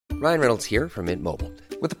Ryan Reynolds here from Mint Mobile.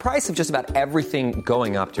 With the price of just about everything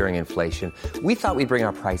going up during inflation, we thought we'd bring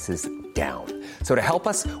our prices down. So to help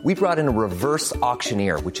us, we brought in a reverse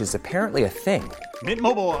auctioneer, which is apparently a thing. Mint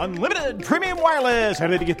Mobile Unlimited Premium Wireless. How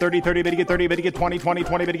to get 30, 30, bit to get 30, bit to get 20, 20,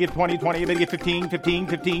 20, bit to get 20, 20, bit to get 15, 15,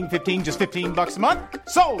 15, 15, just $15 a month?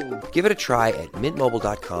 Sold! Give it a try at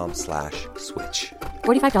mintmobile.com/switch.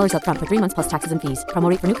 $45 up front for 3 months plus taxes and fees. Promo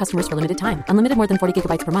rate for new customers for limited time. Unlimited more than 40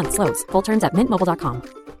 gigabytes per month. Slows full terms at mintmobile.com.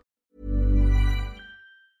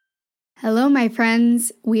 Hello, my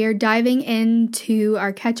friends. We are diving into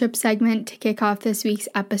our catch-up segment to kick off this week's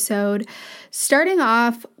episode, starting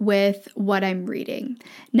off with what I'm reading.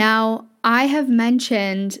 Now, I have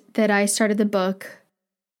mentioned that I started the book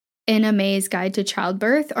In a May's Guide to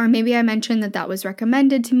Childbirth, or maybe I mentioned that that was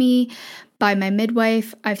recommended to me by my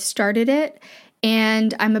midwife. I've started it,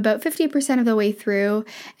 and I'm about 50% of the way through.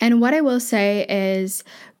 And what I will say is,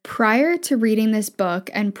 prior to reading this book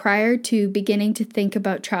and prior to beginning to think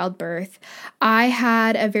about childbirth, I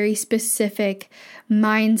had a very specific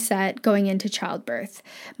mindset going into childbirth.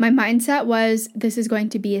 My mindset was, this is going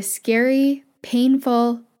to be a scary,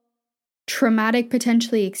 painful, traumatic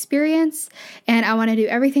potentially experience, and I want to do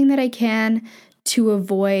everything that I can to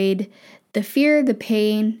avoid the fear, the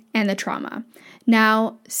pain, and the trauma.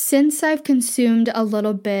 Now, since I've consumed a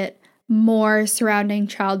little bit more surrounding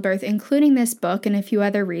childbirth, including this book and a few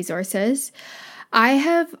other resources, I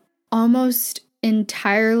have almost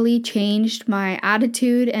entirely changed my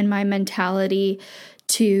attitude and my mentality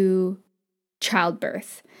to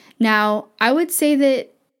childbirth. Now, I would say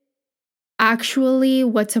that actually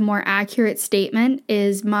what's a more accurate statement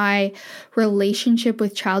is my relationship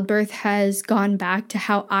with childbirth has gone back to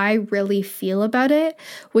how I really feel about it,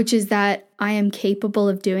 which is that I am capable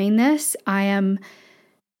of doing this. I am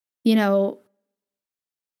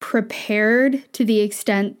prepared to the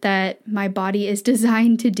extent that my body is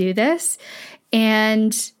designed to do this.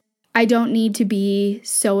 And I don't need to be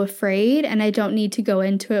so afraid, and I don't need to go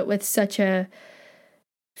into it with such a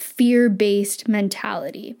fear-based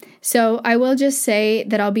mentality. So I will just say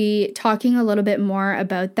that I'll be talking a little bit more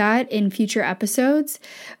about that in future episodes,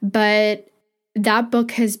 but that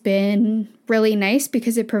book has been really nice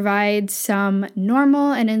because it provides some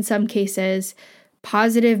normal and in some cases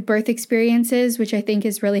positive birth experiences, which I think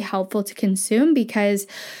is really helpful to consume, because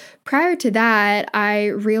prior to that, I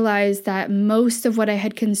realized that most of what I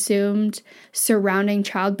had consumed surrounding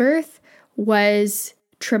childbirth was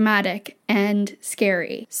traumatic and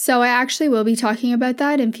scary. So I actually will be talking about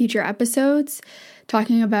that in future episodes,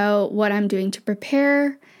 talking about what I'm doing to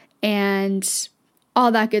prepare and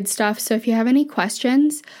all that good stuff. So if you have any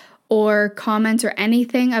questions or comments or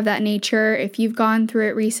anything of that nature, if you've gone through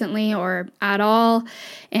it recently or at all,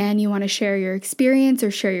 and you want to share your experience or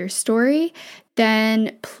share your story,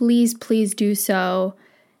 then please do so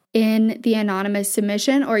in the anonymous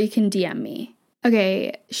submission, or you can DM me.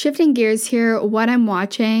 Okay, shifting gears here, what I'm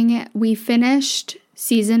watching, we finished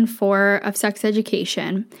season 4 of Sex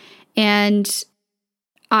Education, and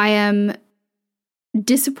I am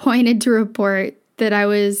disappointed to report that I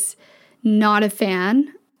was not a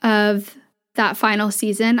fan of that final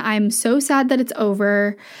season. I'm so sad that it's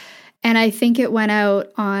over, and I think it went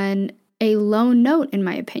out on a low note, in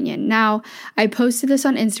my opinion. Now, I posted this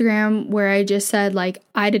on Instagram where I just said,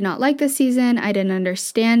 I did not like this season. I didn't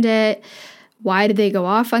understand it. Why did they go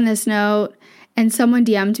off on this note? And someone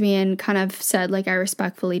DM'd me and kind of said, I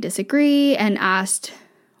respectfully disagree, and asked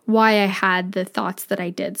why I had the thoughts that I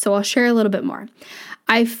did. So I'll share a little bit more.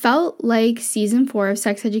 I felt like season 4 of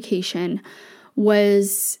Sex Education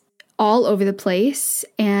was all over the place,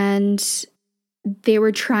 and they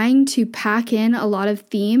were trying to pack in a lot of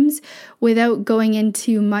themes without going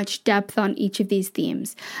into much depth on each of these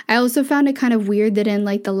themes. I also found it kind of weird that in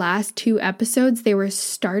the last 2 episodes, they were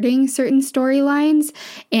starting certain storylines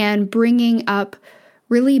and bringing up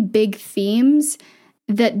really big themes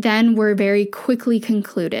that then were very quickly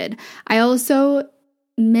concluded. I also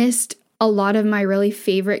missed a lot of my really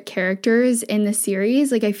favorite characters in the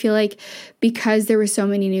series. I feel like because there were so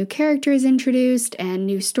many new characters introduced and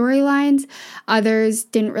new storylines, others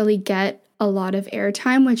didn't really get a lot of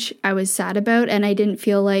airtime, which I was sad about, and I didn't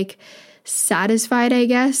feel satisfied, I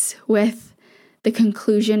guess, with the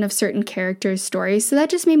conclusion of certain characters' stories. So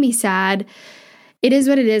that just made me sad. It is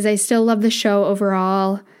what it is. I still love the show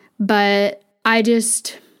overall, but I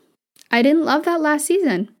didn't love that last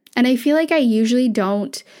season. And I feel like I usually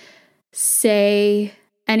don't say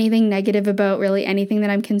anything negative about really anything that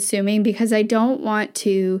I'm consuming because I don't want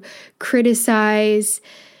to criticize,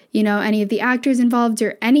 any of the actors involved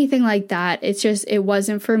or anything like that. It's just, it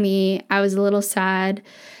wasn't for me. I was a little sad,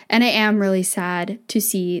 and I am really sad to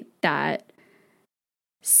see that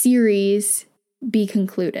series be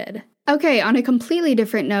concluded. Okay, on a completely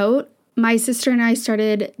different note, my sister and I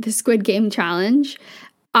started the Squid Game challenge.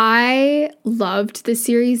 I loved the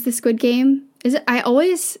series, The Squid Game. I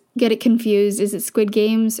always get it confused. Is it Squid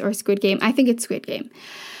Games or Squid Game? I think it's Squid Game.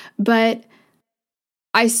 But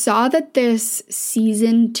I saw that this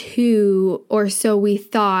season 2 or so, we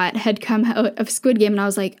thought, had come out of Squid Game, and I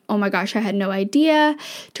was like, oh my gosh, I had no idea.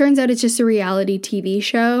 Turns out it's just a reality TV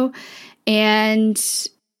show. And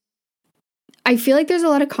I feel like there's a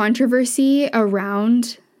lot of controversy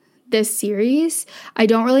around this series. I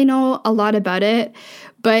don't really know a lot about it,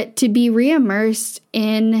 but to be re-immersed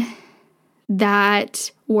in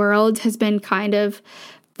that world has been kind of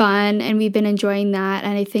fun, and we've been enjoying that.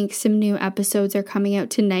 And I think some new episodes are coming out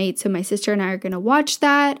tonight, so my sister and I are going to watch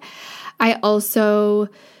that. I also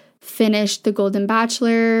finished The Golden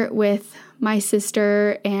Bachelor with my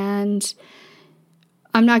sister, and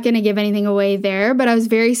I'm not going to give anything away there, but I was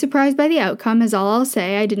very surprised by the outcome, is all I'll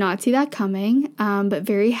say. I did not see that coming, but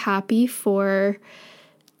very happy for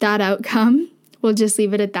that outcome. We'll just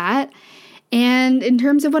leave it at that. And in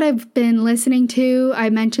terms of what I've been listening to, I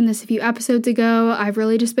mentioned this a few episodes ago, I've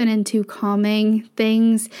really just been into calming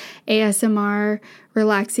things, ASMR,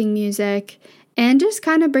 relaxing music, and just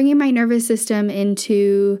kind of bringing my nervous system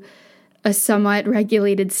into a somewhat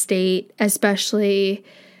regulated state, especially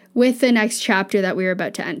with the next chapter that we're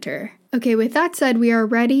about to enter. Okay, with that said, we are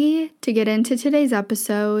ready to get into today's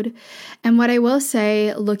episode. And what I will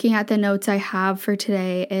say, looking at the notes I have for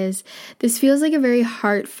today, is this feels like a very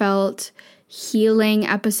heartfelt, healing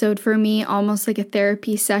episode for me, almost like a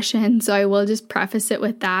therapy session. So I will just preface it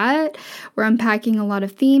with that. We're unpacking a lot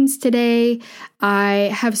of themes today.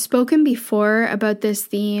 I have spoken before about this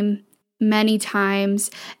theme many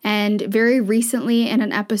times, and very recently in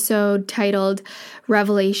an episode titled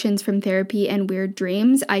Revelations from Therapy and Weird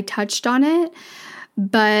Dreams, I touched on it,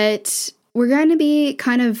 but we're going to be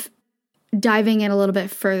kind of diving in a little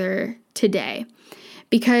bit further today,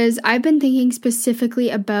 because I've been thinking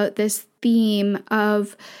specifically about this theme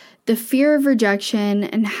of the fear of rejection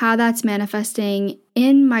and how that's manifesting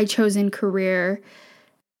in my chosen career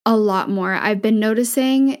a lot more. I've been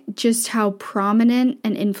noticing just how prominent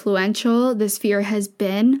and influential this fear has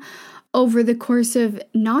been over the course of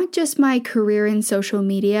not just my career in social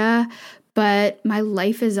media, but my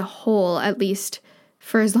life as a whole, at least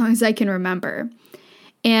for as long as I can remember.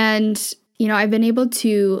 And, I've been able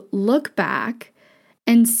to look back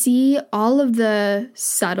and see all of the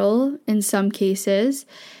subtle, in some cases,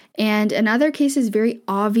 and in other cases, very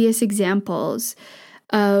obvious examples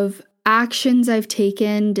of actions I've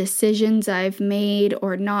taken, decisions I've made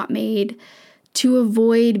or not made to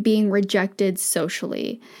avoid being rejected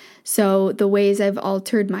socially. So the ways I've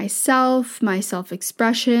altered myself, my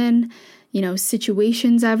self-expression,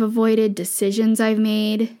 situations I've avoided, decisions I've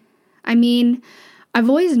made. I mean, I've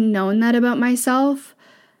always known that about myself,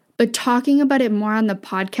 but talking about it more on the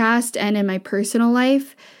podcast and in my personal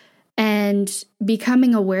life and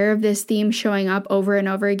becoming aware of this theme showing up over and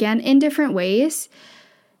over again in different ways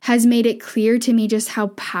has made it clear to me just how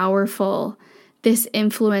powerful this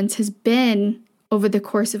influence has been over the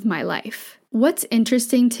course of my life. What's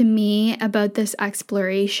interesting to me about this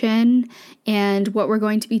exploration and what we're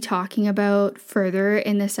going to be talking about further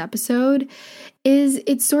in this episode is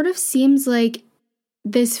it sort of seems like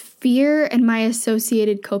this fear and my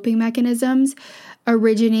associated coping mechanisms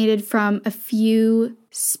originated from a few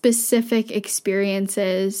specific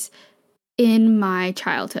experiences in my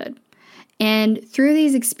childhood. And through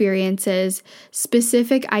these experiences,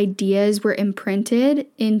 specific ideas were imprinted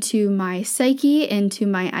into my psyche, into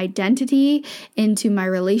my identity, into my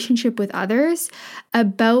relationship with others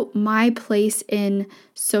about my place in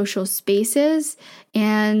social spaces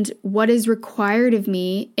and what is required of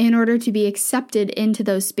me in order to be accepted into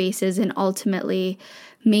those spaces and ultimately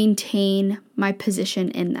maintain my position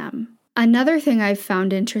in them. Another thing I've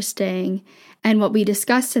found interesting, and what we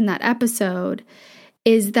discussed in that episode,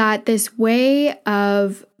 is that this way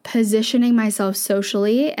of positioning myself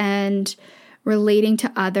socially and relating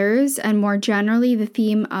to others, and more generally the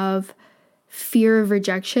theme of fear of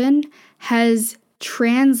rejection, has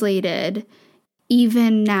translated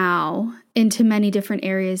even now into many different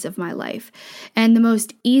areas of my life. And the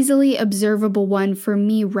most easily observable one for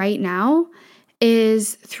me right now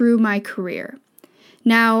is through my career.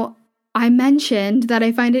 Now, I mentioned that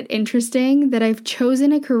I find it interesting that I've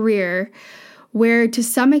chosen a career where to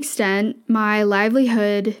some extent my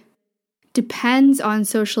livelihood depends on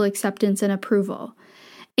social acceptance and approval.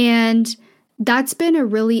 And that's been a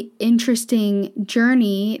really interesting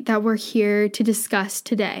journey that we're here to discuss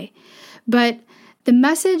today. But The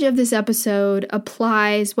message of this episode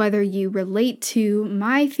applies whether you relate to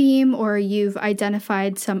my theme or you've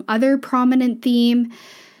identified some other prominent theme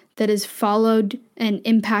that has followed and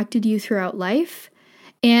impacted you throughout life.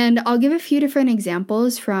 And I'll give a few different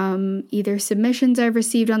examples from either submissions I've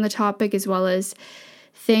received on the topic as well as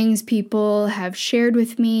things people have shared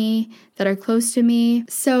with me that are close to me.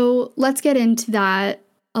 So let's get into that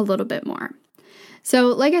a little bit more. So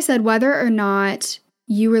like I said, whether or not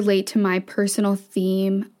you relate to my personal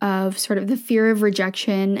theme of sort of the fear of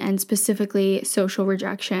rejection and specifically social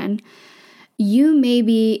rejection, you may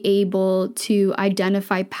be able to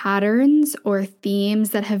identify patterns or themes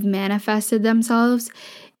that have manifested themselves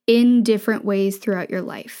in different ways throughout your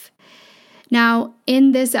life. Now,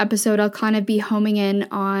 in this episode, I'll kind of be homing in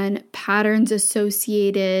on patterns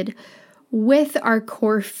associated with our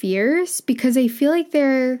core fears because I feel like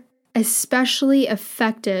they're especially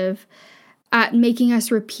effective at making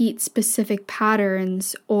us repeat specific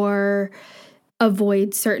patterns or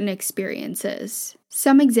avoid certain experiences.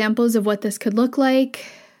 Some examples of what this could look like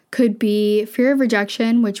could be fear of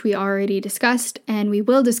rejection, which we already discussed, and we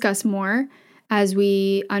will discuss more as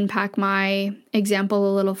we unpack my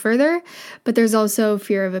example a little further. But there's also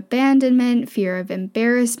fear of abandonment, fear of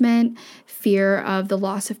embarrassment, fear of the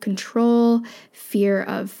loss of control, fear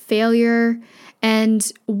of failure. And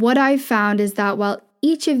what I've found is that while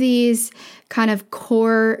each of these kind of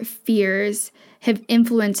core fears have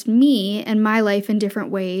influenced me and my life in different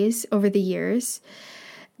ways over the years,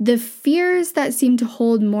 the fears that seem to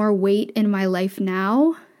hold more weight in my life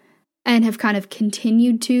now and have kind of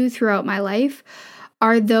continued to throughout my life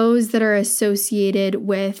are those that are associated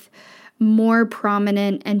with more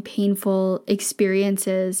prominent and painful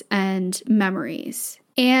experiences and memories.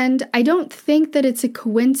 And I don't think that it's a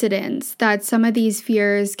coincidence that some of these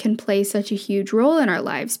fears can play such a huge role in our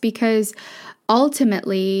lives because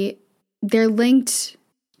ultimately they're linked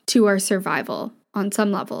to our survival on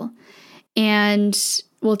some level. And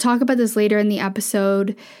we'll talk about this later in the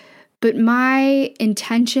episode, but my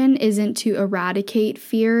intention isn't to eradicate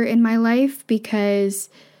fear in my life because,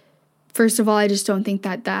 first of all, I just don't think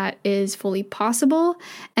that that is fully possible.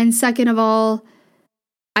 And second of all,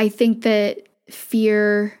 I think that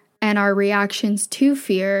fear and our reactions to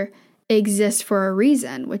fear exist for a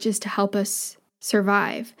reason, which is to help us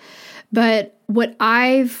survive. But what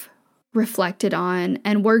I've reflected on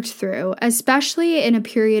and worked through, especially in a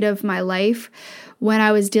period of my life when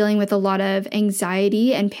I was dealing with a lot of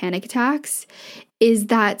anxiety and panic attacks, is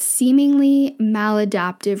that seemingly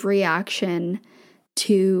maladaptive reaction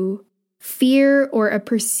to fear or a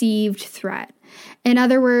perceived threat. In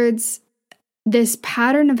other words, this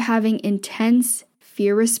pattern of having intense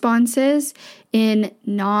fear responses in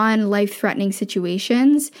non-life-threatening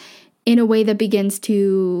situations in a way that begins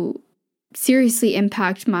to seriously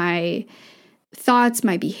impact my thoughts,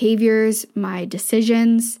 my behaviors, my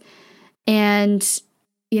decisions. And,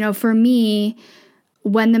 for me,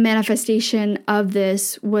 when the manifestation of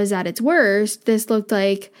this was at its worst, this looked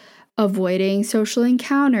like avoiding social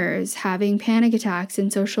encounters, having panic attacks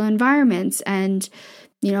in social environments, and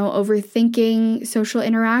overthinking social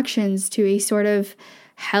interactions to a sort of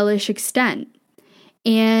hellish extent.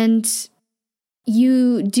 And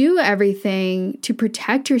you do everything to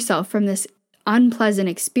protect yourself from this unpleasant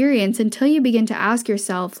experience until you begin to ask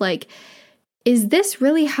yourself, is this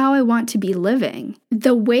really how I want to be living?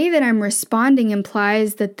 The way that I'm responding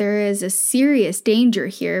implies that there is a serious danger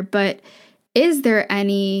here, but is there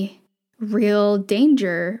any real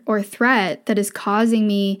danger or threat that is causing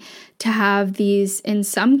me to have these, in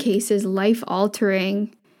some cases,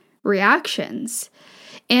 life-altering reactions?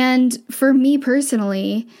 And for me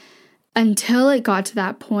personally, until it got to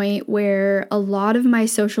that point where a lot of my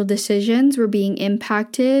social decisions were being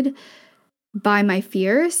impacted by my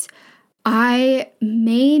fears, I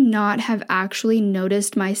may not have actually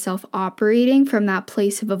noticed myself operating from that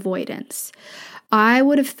place of avoidance. I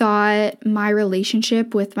would have thought my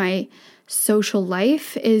relationship with my social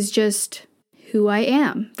life is just who I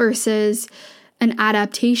am versus an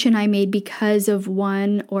adaptation I made because of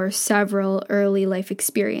one or several early life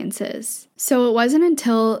experiences. So it wasn't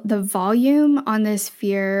until the volume on this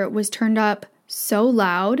fear was turned up so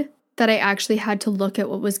loud that I actually had to look at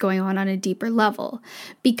what was going on a deeper level,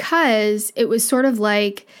 because it was sort of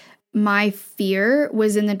like my fear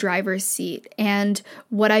was in the driver's seat, and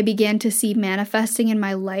what I began to see manifesting in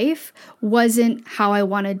my life wasn't how I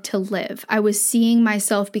wanted to live. I was seeing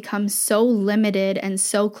myself become so limited and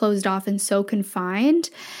so closed off and so confined,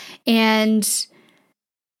 and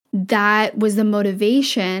that was the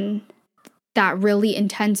motivation, that really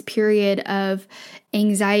intense period of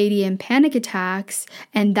anxiety and panic attacks,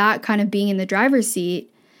 and that kind of being in the driver's seat.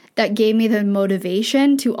 that gave me the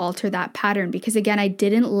motivation to alter that pattern. Because again, I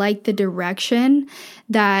didn't like the direction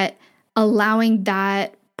that allowing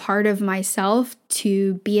that part of myself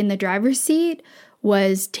to be in the driver's seat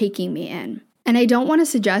was taking me in. And I don't want to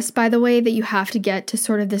suggest, by the way, that you have to get to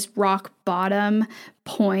sort of this rock bottom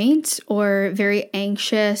point or very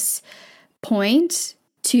anxious point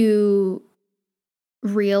to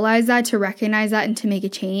realize that, to recognize that, and to make a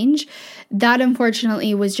change. That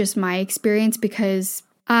unfortunately was just my experience because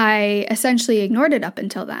I essentially ignored it up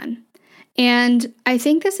until then. And I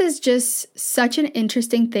think this is just such an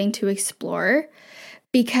interesting thing to explore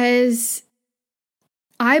because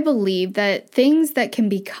I believe that things that can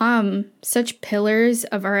become such pillars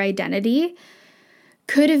of our identity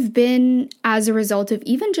could have been as a result of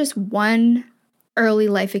even just one early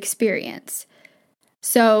life experience.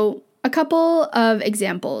 So, a couple of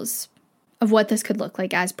examples of what this could look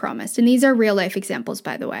like as promised. And these are real life examples,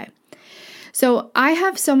 by the way. So, I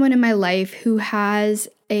have someone in my life who has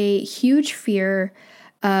a huge fear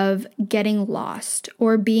of getting lost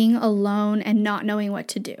or being alone and not knowing what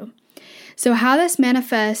to do. So how this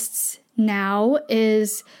manifests now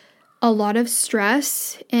is a lot of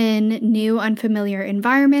stress in new, unfamiliar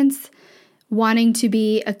environments, wanting to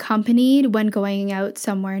be accompanied when going out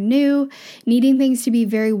somewhere new, needing things to be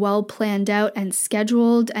very well planned out and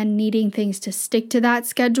scheduled, and needing things to stick to that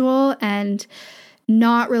schedule, and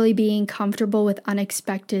not really being comfortable with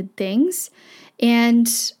unexpected things. And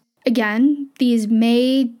again, these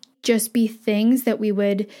may just be things that we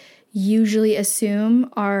would usually assume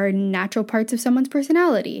are natural parts of someone's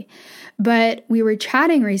personality. But we were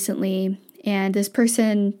chatting recently, and this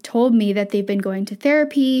person told me that they've been going to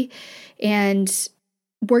therapy and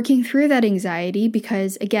working through that anxiety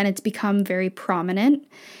because, again, it's become very prominent.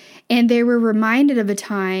 And they were reminded of a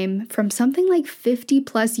time from something like 50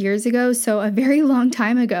 plus years ago, so a very long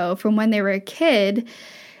time ago, from when they were a kid,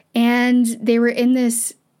 and they were in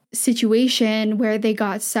this situation where they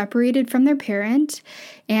got separated from their parent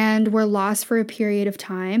and were lost for a period of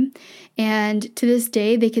time. And to this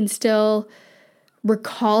day, they can still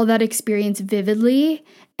recall that experience vividly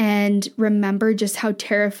and remember just how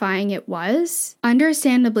terrifying it was.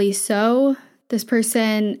 Understandably so, this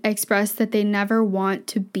person expressed that they never want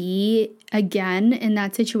to be again in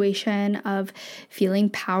that situation of feeling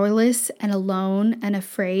powerless and alone and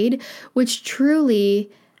afraid, which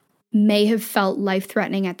truly may have felt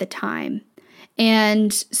life-threatening at the time.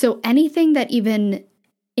 And so anything that even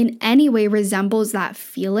in any way resembles that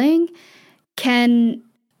feeling can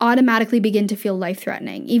automatically begin to feel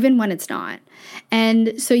life-threatening, even when it's not.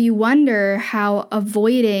 And so you wonder how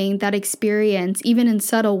avoiding that experience, even in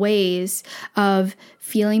subtle ways of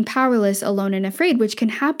feeling powerless, alone, and afraid, which can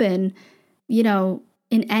happen,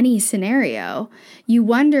 in any scenario, you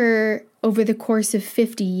wonder over the course of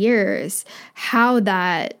 50 years how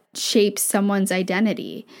that shapes someone's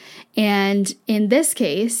identity. And in this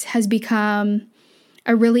case has become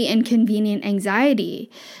a really inconvenient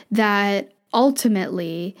anxiety that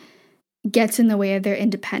ultimately gets in the way of their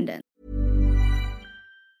independence.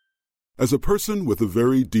 As a person with a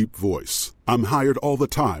very deep voice, I'm hired all the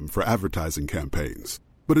time for advertising campaigns.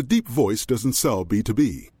 But a deep voice doesn't sell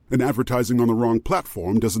B2B, and advertising on the wrong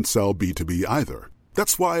platform doesn't sell B2B either.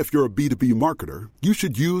 That's why if you're a B2B marketer, you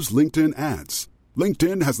should use LinkedIn ads.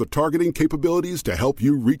 LinkedIn has the targeting capabilities to help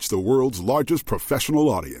you reach the world's largest professional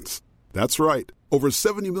audience. That's right, over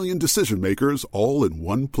 70 million decision makers all in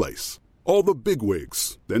one place. All the big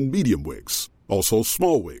wigs, then medium wigs, also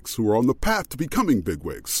small wigs who are on the path to becoming big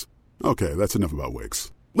wigs. Okay, that's enough about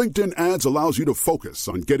wigs. LinkedIn ads allows you to focus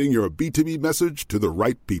on getting your B2B message to the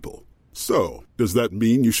right people. So, does that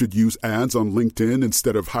mean you should use ads on LinkedIn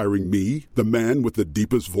instead of hiring me, the man with the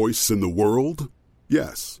deepest voice in the world?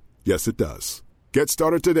 Yes. Yes, it does. Get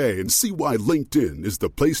started today and see why LinkedIn is the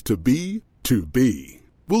place to be to be.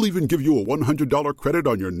 We'll even give you a $100 credit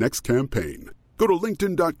on your next campaign. Go to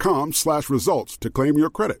linkedin.com/results to claim your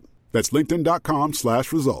credit. That's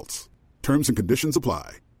linkedin.com/results. Terms and conditions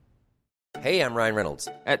apply. Hey, I'm Ryan Reynolds.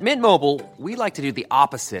 At Mint Mobile, we like to do the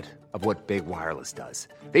opposite of what Big Wireless does.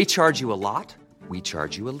 They charge you a lot. We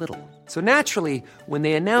charge you a little. So naturally, when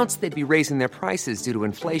they announced they'd be raising their prices due to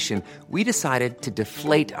inflation, we decided to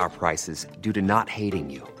deflate our prices due to not hating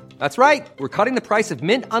you. That's right. We're cutting the price of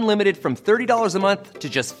Mint Unlimited from $30 a month to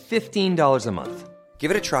just $15 a month.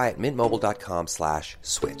 Give it a try at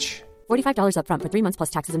mintmobile.com/switch. $45 up front for 3 months plus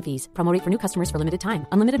taxes and fees. Promo rate for new customers for limited time.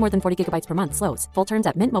 Unlimited more than 40 gigabytes per month. Slows full terms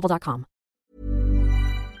at mintmobile.com.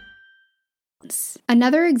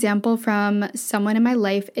 Another example from someone in my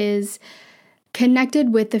life is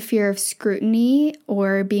connected with the fear of scrutiny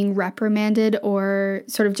or being reprimanded or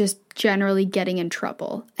sort of just generally getting in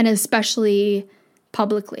trouble. And especially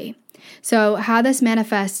publicly. So how this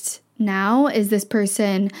manifests now is this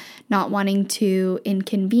person not wanting to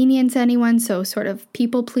inconvenience anyone, so sort of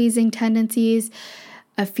people-pleasing tendencies,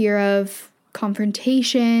 a fear of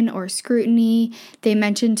confrontation or scrutiny. They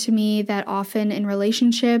mentioned to me that often in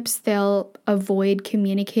relationships, they'll avoid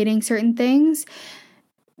communicating certain things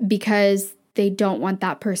because they don't want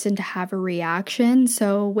that person to have a reaction.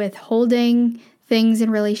 So withholding things in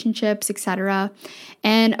relationships, etc.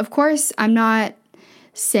 And of course, I'm not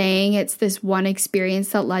saying it's this one experience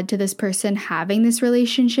that led to this person having this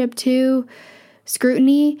relationship to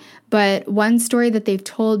scrutiny, but one story that they've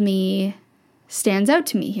told me stands out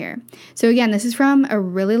to me here. So again, this is from a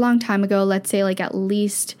really long time ago, let's say like at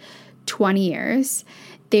least 20 years.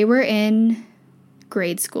 They were in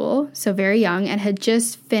grade school, so very young, and had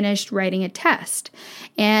just finished writing a test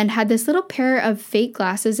and had this little pair of fake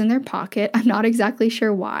glasses in their pocket. I'm not exactly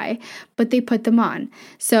sure why, but they put them on.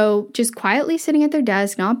 So just quietly sitting at their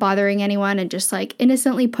desk, not bothering anyone, and just like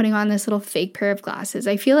innocently putting on this little fake pair of glasses.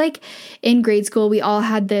 I feel like in grade school, we all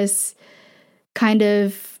had this kind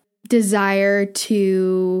of desire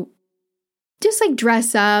to just like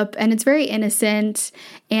dress up, and it's very innocent.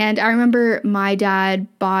 And I remember my dad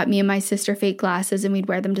bought me and my sister fake glasses and we'd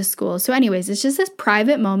wear them to school. So anyways, it's just this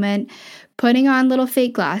private moment, putting on little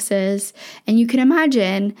fake glasses. And you can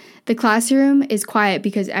imagine the classroom is quiet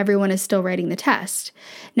because everyone is still writing the test.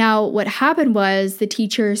 Now, what happened was the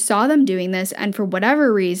teacher saw them doing this and for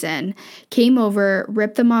whatever reason came over,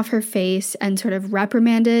 ripped them off her face, and sort of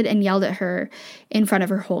reprimanded and yelled at her in front of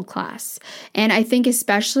her whole class. And I think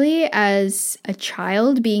especially as a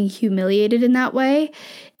child, being humiliated in that way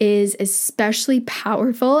is especially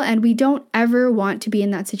powerful. And we don't ever want to be in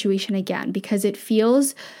that situation again because it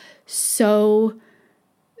feels so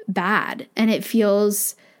bad and it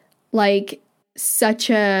feels like such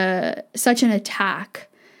an attack,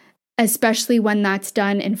 especially when that's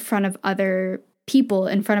done in front of other people,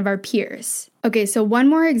 in front of our peers. Okay, so one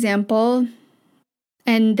more example,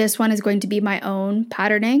 and this one is going to be my own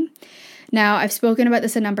patterning. Now, I've spoken about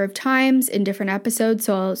this a number of times in different episodes,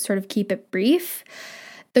 so I'll sort of keep it brief.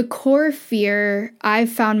 The core fear I've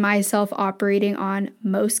found myself operating on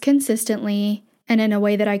most consistently and in a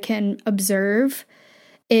way that I can observe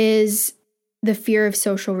is the fear of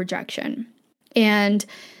social rejection. And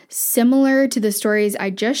similar to the stories I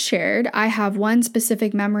just shared, I have one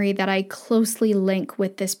specific memory that I closely link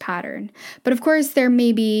with this pattern. But of course, there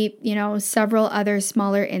may be, several other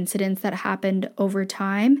smaller incidents that happened over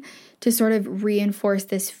time to sort of reinforce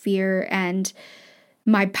this fear and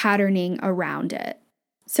my patterning around it.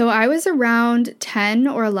 So I was around 10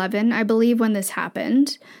 or 11, I believe, when this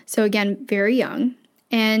happened. So again, very young.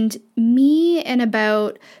 And me and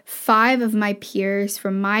about 5 of my peers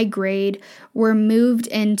from my grade were moved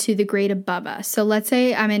into the grade above us. So let's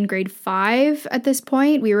say I'm in grade 5 at this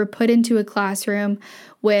point. We were put into a classroom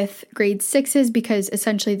with grade 6s because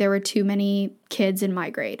essentially there were too many kids in my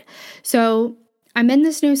grade. So I'm in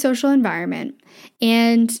this new social environment,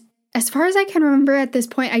 and as far as I can remember at this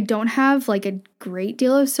point, I don't have like a great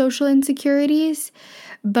deal of social insecurities,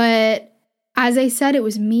 but as I said, it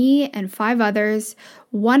was me and 5 others,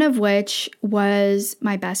 one of which was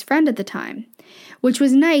my best friend at the time, which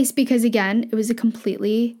was nice because, again, it was a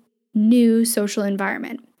completely new social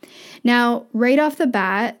environment. Now, right off the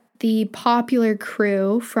bat, the popular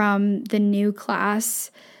crew from the new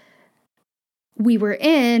class we were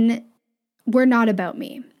in were not about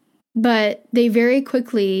me, but they very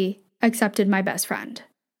quickly accepted my best friend.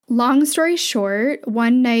 Long story short,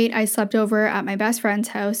 one night I slept over at my best friend's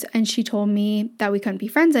house and she told me that we couldn't be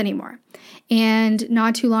friends anymore. And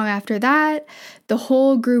not too long after that, the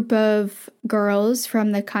whole group of girls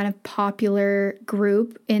from the kind of popular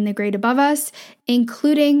group in the grade above us,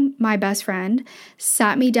 including my best friend,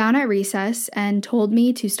 sat me down at recess and told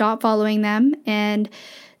me to stop following them and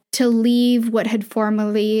to leave what had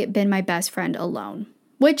formerly been my best friend alone.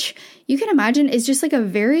 Which you can imagine is just like a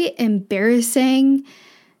very embarrassing,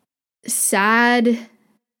 sad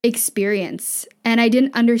experience. And I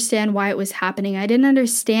didn't understand why it was happening. I didn't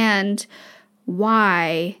understand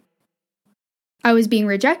why I was being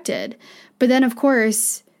rejected. But then, of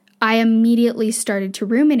course, I immediately started to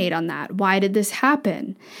ruminate on that. Why did this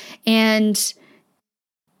happen? And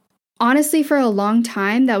honestly, for a long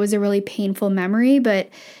time, that was a really painful memory. But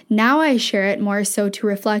now I share it more so to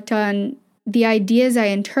reflect on the ideas I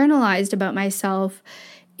internalized about myself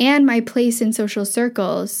and my place in social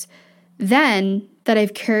circles then that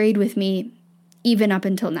I've carried with me even up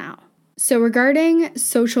until now. So regarding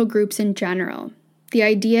social groups in general, the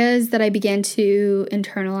ideas that I began to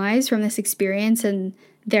internalize from this experience and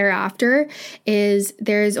thereafter is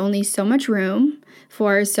there is only so much room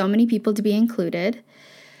for so many people to be included,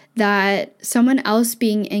 that someone else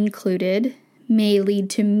being included may lead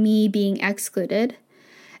to me being excluded,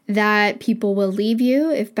 that people will leave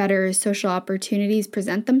you if better social opportunities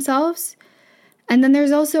present themselves. And then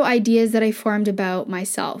there's also ideas that I formed about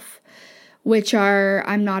myself, which are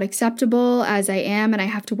I'm not acceptable as I am and I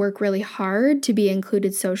have to work really hard to be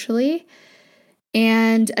included socially.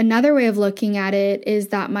 And another way of looking at it is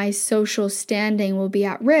that my social standing will be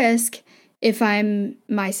at risk if I'm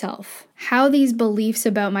myself. How these beliefs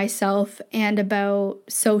about myself and about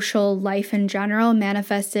social life in general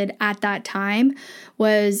manifested at that time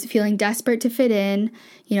was feeling desperate to fit in,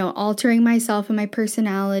 altering myself and my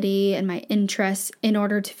personality and my interests in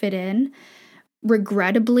order to fit in,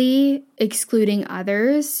 regrettably excluding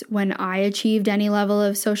others when I achieved any level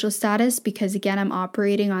of social status, because again, I'm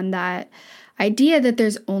operating on that idea that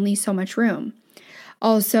there's only so much room.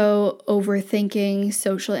 Also, overthinking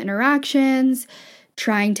social interactions,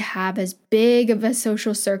 trying to have as big of a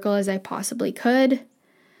social circle as I possibly could.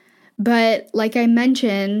 But like I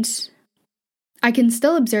mentioned, I can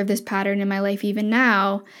still observe this pattern in my life even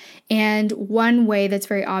now. And one way that's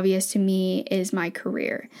very obvious to me is my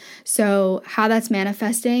career. So how that's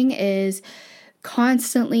manifesting is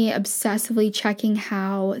constantly, obsessively checking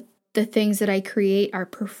how the things that I create are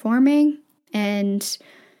performing, and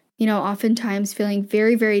oftentimes feeling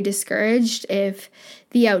very, very discouraged if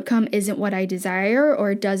the outcome isn't what I desire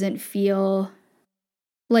or doesn't feel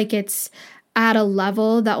like it's at a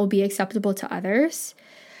level that will be acceptable to others.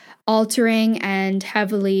 Altering and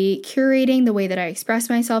heavily curating the way that I express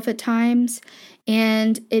myself at times,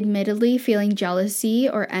 and admittedly feeling jealousy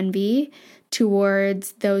or envy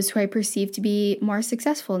towards those who I perceive to be more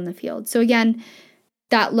successful in the field. So again,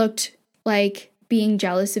 that looked like being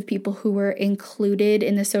jealous of people who were included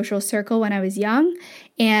in the social circle when I was young.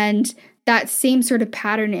 And that same sort of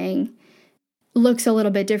patterning looks a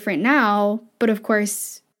little bit different now, but of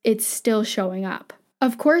course, it's still showing up.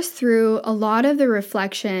 Of course, through a lot of the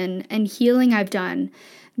reflection and healing I've done,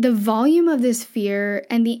 the volume of this fear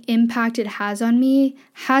and the impact it has on me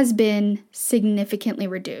has been significantly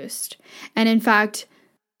reduced. And in fact,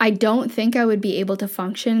 I don't think I would be able to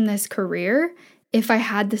function in this career if I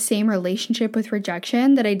had the same relationship with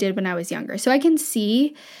rejection that I did when I was younger. So I can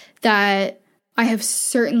see that I have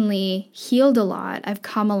certainly healed a lot. I've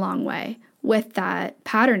come a long way with that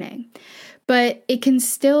patterning. But it can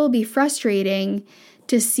still be frustrating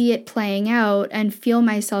to see it playing out and feel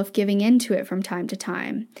myself giving into it from time to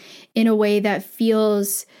time in a way that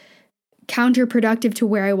feels counterproductive to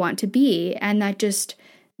where I want to be, and that just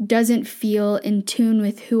doesn't feel in tune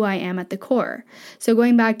with who I am at the core. So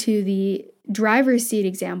going back to the driver's seat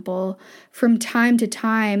example, from time to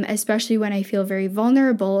time, especially when I feel very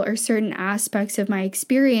vulnerable or certain aspects of my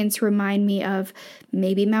experience remind me of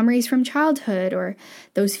maybe memories from childhood or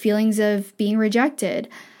those feelings of being rejected,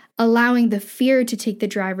 allowing the fear to take the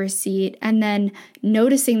driver's seat and then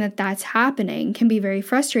noticing that that's happening can be very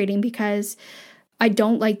frustrating because I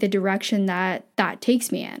don't like the direction that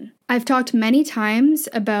takes me in. I've talked many times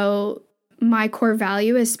about my core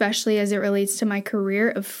value, especially as it relates to my career,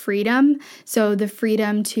 of freedom. So the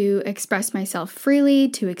freedom to express myself freely,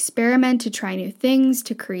 to experiment, to try new things,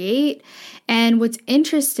 to create. And what's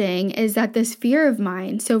interesting is that this fear of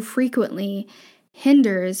mine so frequently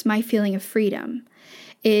hinders my feeling of freedom.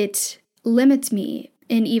 It limits me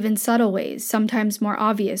in even subtle ways, sometimes more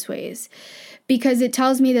obvious ways, because it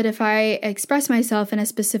tells me that if I express myself in a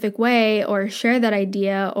specific way or share that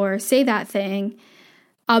idea or say that thing,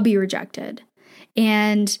 I'll be rejected.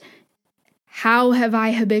 And how have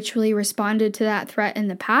I habitually responded to that threat in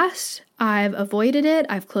the past? I've avoided it.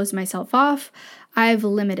 I've closed myself off. I've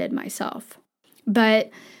limited myself.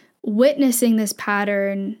 But witnessing this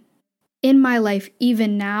pattern in my life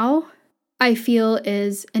even now, I feel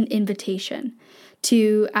is an invitation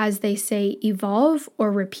to, as they say, evolve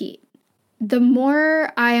or repeat. The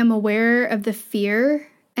more I am aware of the fear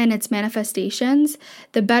and its manifestations,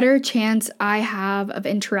 the better chance I have of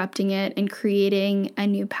interrupting it and creating a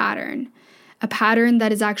new pattern, a pattern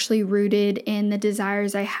that is actually rooted in the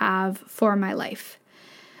desires I have for my life.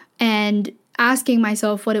 And asking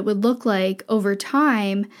myself what it would look like over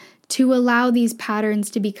time to allow these patterns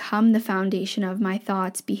to become the foundation of my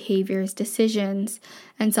thoughts, behaviors, decisions,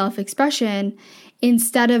 and self-expression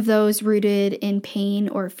instead of those rooted in pain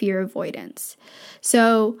or fear avoidance.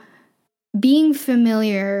 So being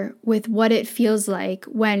familiar with what it feels like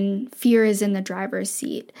when fear is in the driver's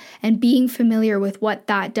seat and being familiar with what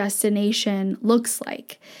that destination looks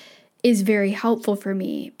like is very helpful for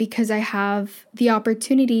me because I have the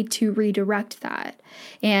opportunity to redirect that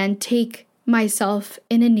and take myself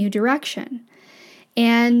in a new direction.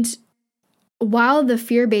 And while the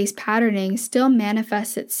fear-based patterning still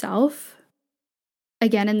manifests itself,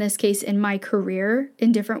 again, in this case, in my career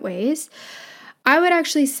in different ways, I would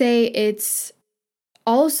actually say it's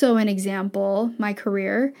also an example, my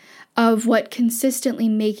career, of what consistently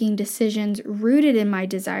making decisions rooted in my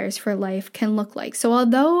desires for life can look like. So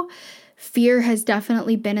although fear has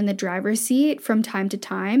definitely been in the driver's seat from time to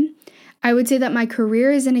time, I would say that my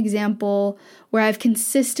career is an example where I've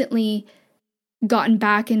consistently gotten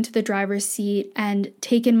back into the driver's seat and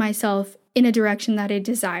taken myself in a direction that I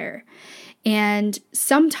desire. And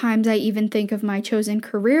sometimes I even think of my chosen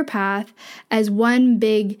career path as one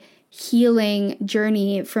big healing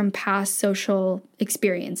journey from past social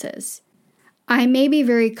experiences. I may be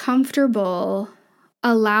very comfortable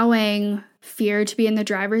allowing fear to be in the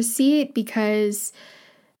driver's seat because,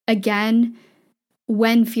 again,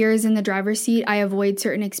 when fear is in the driver's seat, I avoid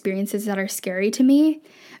certain experiences that are scary to me.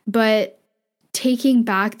 But taking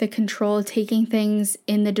back the control, taking things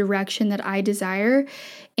in the direction that I desire,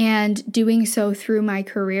 and doing so through my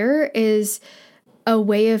career is a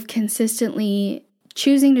way of consistently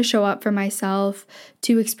choosing to show up for myself,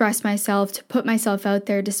 to express myself, to put myself out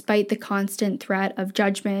there despite the constant threat of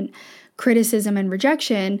judgment, criticism, and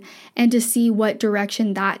rejection, and to see what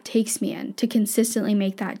direction that takes me in, to consistently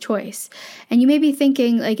make that choice. And you may be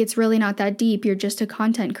thinking, like, it's really not that deep, you're just a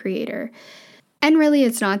content creator. And really,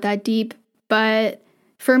 it's not that deep, but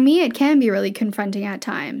for me, it can be really confronting at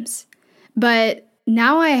times. But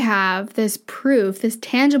now I have this proof, this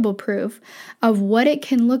tangible proof of what it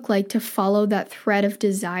can look like to follow that thread of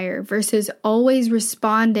desire versus always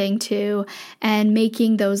responding to and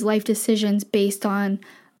making those life decisions based on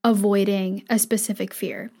avoiding a specific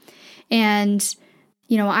fear. And,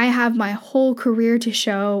 I have my whole career to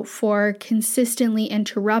show for consistently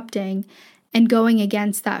interrupting and going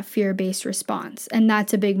against that fear-based response. And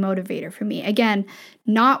that's a big motivator for me. Again,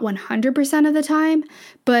 not 100% of the time,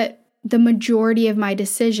 but the majority of my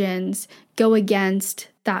decisions go against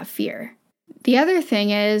that fear. The other thing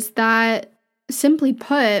is that, simply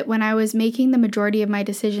put, when I was making the majority of my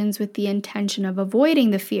decisions with the intention of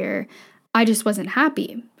avoiding the fear, I just wasn't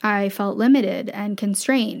happy. I felt limited and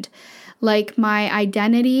constrained. Like my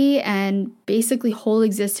identity and basically whole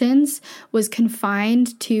existence was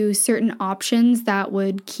confined to certain options that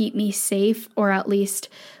would keep me safe, or at least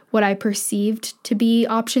what I perceived to be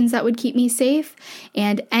options that would keep me safe,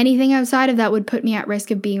 and anything outside of that would put me at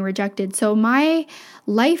risk of being rejected. So my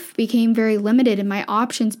life became very limited and my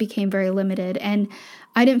options became very limited, and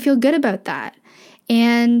I didn't feel good about that.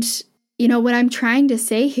 And what I'm trying to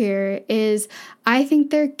say here is I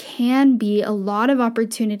think there can be a lot of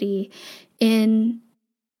opportunity in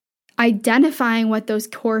identifying what those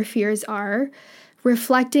core fears are,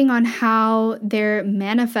 reflecting on how they're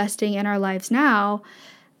manifesting in our lives now,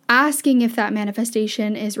 asking if that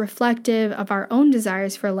manifestation is reflective of our own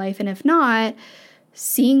desires for life, and if not,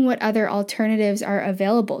 seeing what other alternatives are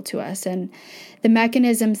available to us and the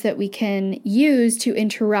mechanisms that we can use to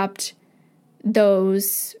interrupt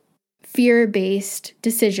those fear-based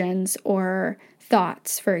decisions or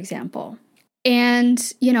thoughts, for example. And,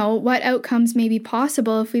 what outcomes may be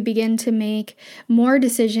possible if we begin to make more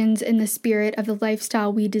decisions in the spirit of the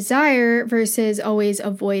lifestyle we desire versus always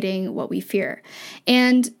avoiding what we fear.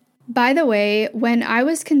 And by the way, when I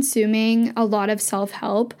was consuming a lot of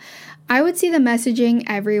self-help, I would see the messaging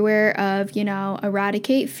everywhere of,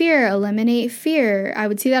 eradicate fear, eliminate fear. I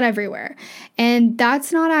would see that everywhere. And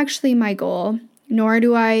that's not actually my goal, nor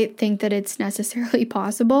do I think that it's necessarily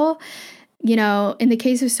possible. In the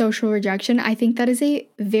case of social rejection, I think that is a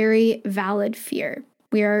very valid fear.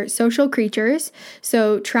 We are social creatures,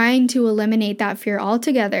 so trying to eliminate that fear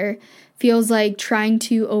altogether feels like trying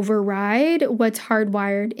to override what's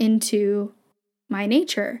hardwired into my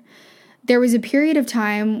nature. There was a period of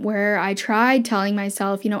time where I tried telling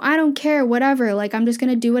myself, I don't care, whatever, like I'm just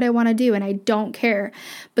going to do what I want to do and I don't care.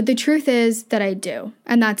 But the truth is that I do,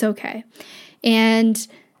 and that's okay. And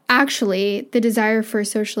actually, the desire for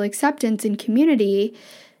social acceptance and community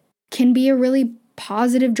can be a really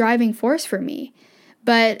positive driving force for me.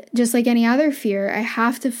 But just like any other fear, I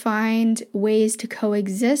have to find ways to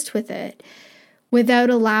coexist with it without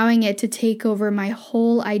allowing it to take over my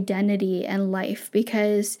whole identity and life,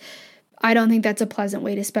 because I don't think that's a pleasant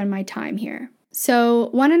way to spend my time here. So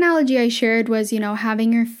one analogy I shared was,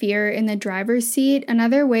 having your fear in the driver's seat.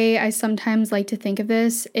 Another way I sometimes like to think of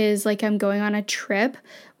this is like I'm going on a trip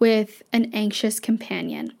with an anxious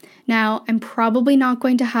companion. Now, I'm probably not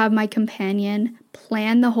going to have my companion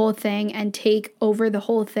plan the whole thing and take over the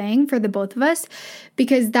whole thing for the both of us,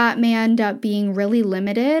 because that may end up being really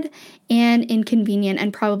limited and inconvenient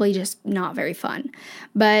and probably just not very fun.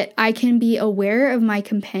 But I can be aware of my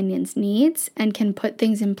companion's needs and can put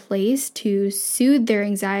things in place to soothe their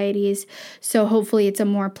anxieties, so hopefully it's a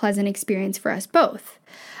more pleasant experience for us both.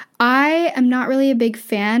 I am not really a big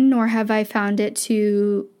fan, nor have I found it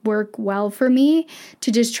to work well for me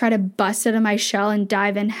to just try to bust out of my shell and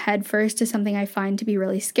dive in headfirst to something I find to be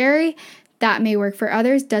really scary. That may work for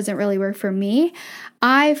others, doesn't really work for me.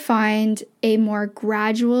 I find a more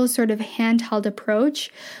gradual sort of handheld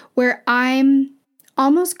approach where I'm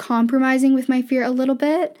almost compromising with my fear a little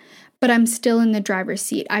bit, but I'm still in the driver's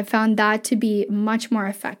seat. I found that to be much more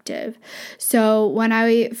effective. So when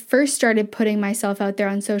I first started putting myself out there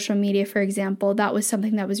on social media, for example, that was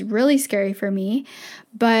something that was really scary for me,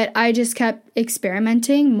 but I just kept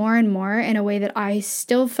experimenting more and more in a way that I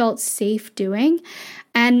still felt safe doing.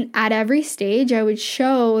 And at every stage, I would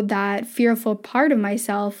show that fearful part of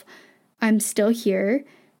myself, I'm still here,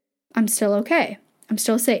 I'm still okay, I'm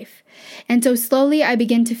still safe. And so slowly I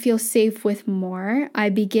begin to feel safe with more. I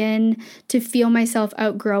begin to feel myself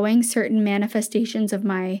outgrowing certain manifestations of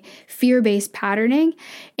my fear-based patterning,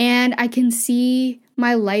 and I can see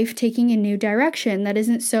my life taking a new direction that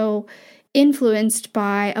isn't so influenced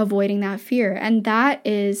by avoiding that fear. And that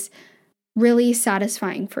is really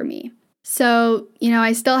satisfying for me. So,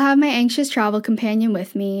 I still have my anxious travel companion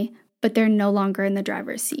with me, but they're no longer in the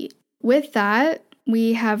driver's seat. With that,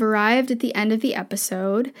 we have arrived at the end of the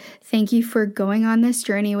episode. Thank you for going on this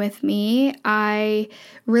journey with me. I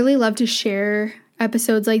really love to share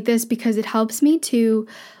episodes like this because it helps me to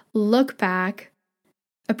look back,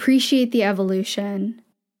 appreciate the evolution,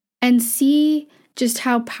 and see just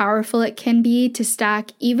how powerful it can be to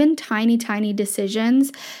stack even tiny, tiny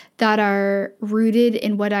decisions that are rooted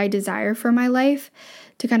in what I desire for my life,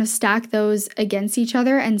 to kind of stack those against each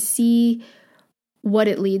other and see what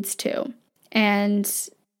it leads to. And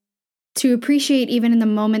to appreciate, even in the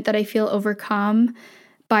moment that I feel overcome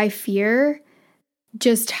by fear,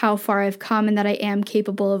 just how far I've come and that I am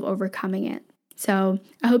capable of overcoming it. So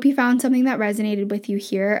I hope you found something that resonated with you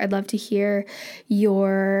here. I'd love to hear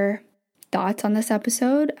your thoughts on this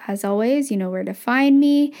episode. As always, you know where to find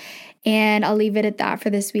me. And I'll leave it at that for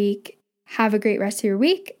this week. Have a great rest of your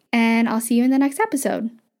week, and I'll see you in the next episode.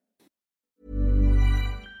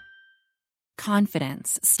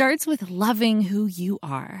 Confidence starts with loving who you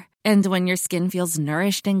are. And when your skin feels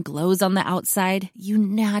nourished and glows on the outside, you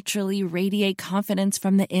naturally radiate confidence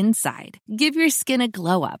from the inside. Give your skin a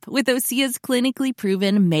glow up with Osea's clinically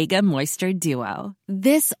proven Mega Moisture Duo.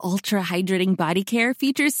 This ultra-hydrating body care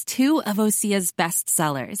features 2 of Osea's best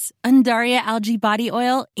sellers, Undaria Algae Body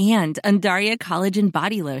Oil and Undaria Collagen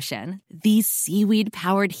Body Lotion. These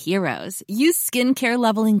seaweed-powered heroes use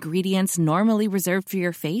skincare-level ingredients normally reserved for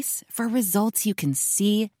your face for results you can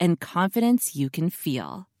see and confidence you can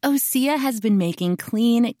feel. Osea has been making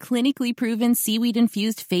clean, clinically proven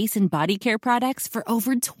seaweed-infused face and body care products for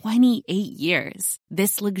over 28 years.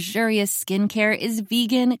 This luxurious skincare is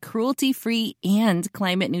vegan, cruelty-free, and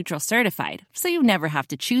climate-neutral certified, so you never have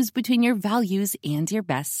to choose between your values and your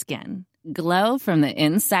best skin. Glow from the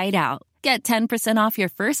inside out. Get 10% off your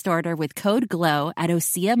first order with code GLOW at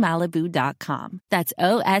OseaMalibu.com. That's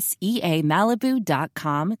OSEA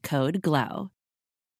Malibu.com, code GLOW.